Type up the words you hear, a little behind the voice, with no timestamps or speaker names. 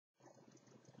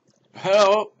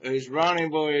Hello, it's Ronnie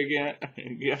Boy again.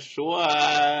 Guess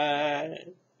what?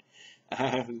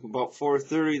 About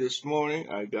 4:30 this morning,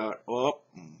 I got up,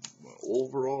 my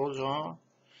overalls on,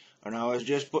 and I was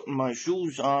just putting my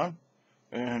shoes on,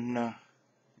 and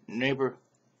neighbor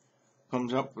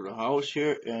comes up to the house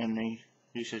here, and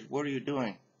he says, "What are you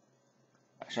doing?"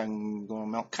 I said, "I'm going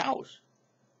to milk cows."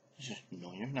 He says,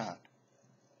 "No, you're not."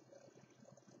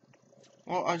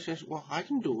 Well, I says, "Well, I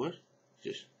can do it."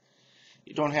 He says,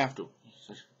 "You don't have to." He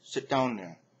says, "Sit down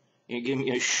there." He gave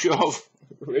me a shove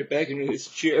right back into his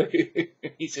chair.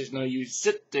 He says, "Now you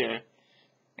sit there,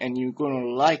 and you're gonna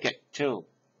like it too."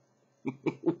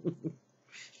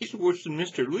 He's worse than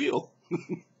Mr. Leo.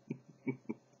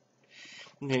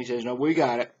 And he says, "No, we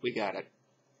got it, we got it."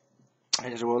 I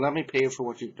said, "Well, let me pay you for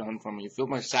what you've done for me. You fill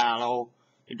my sallow,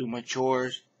 you do my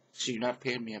chores, so you're not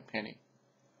paying me a penny."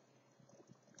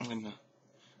 And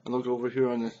I looked over here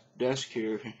on the desk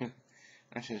here.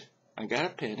 I said, "I got a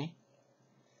penny."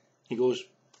 He goes,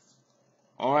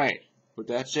 "All right, but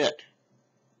that's it."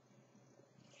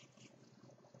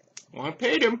 Well, I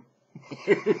paid him.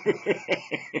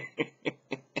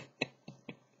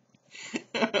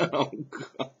 Oh,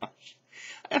 gosh.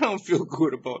 I don't feel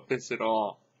good about this at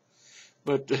all.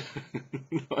 But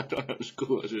no, I thought it was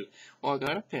cool. I said, "Well, I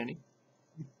got a penny."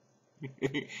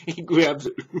 He grabs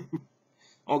it.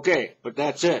 "Okay, but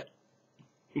that's it."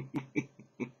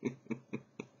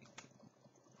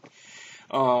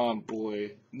 Oh,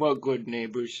 boy. What good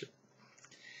neighbors.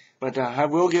 But I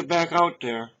will get back out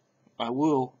there. I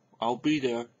will. I'll be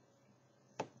there.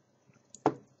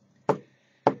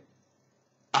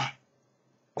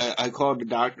 I called the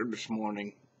doctor this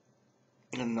morning,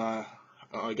 and I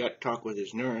got to talk with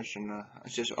his nurse, and I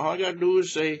says, "All I got to do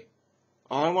is say,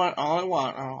 all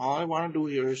I want to do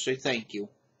here is say thank you."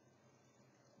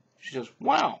 She says,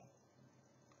 "Wow,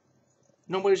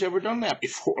 nobody's ever done that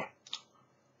before."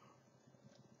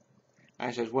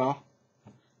 I says, "Well,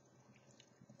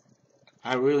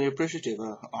 I'm really appreciative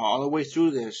all the way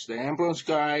through this. The ambulance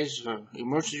guys,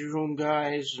 emergency room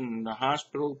guys, and the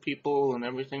hospital people, and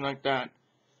everything like that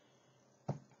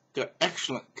got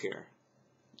excellent care.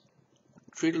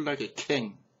 Treated like a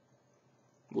king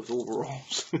with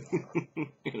overalls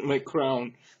and my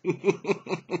crown."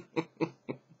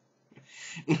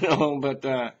 No, but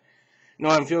no,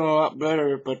 I'm feeling a lot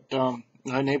better. But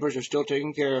my neighbors are still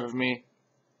taking care of me,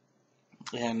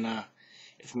 and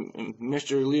if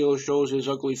Mr. Leo shows his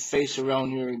ugly face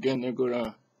around here again, they're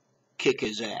gonna kick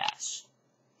his ass.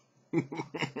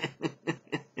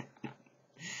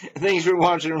 Thanks for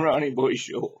watching Ronnie Boy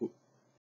Show.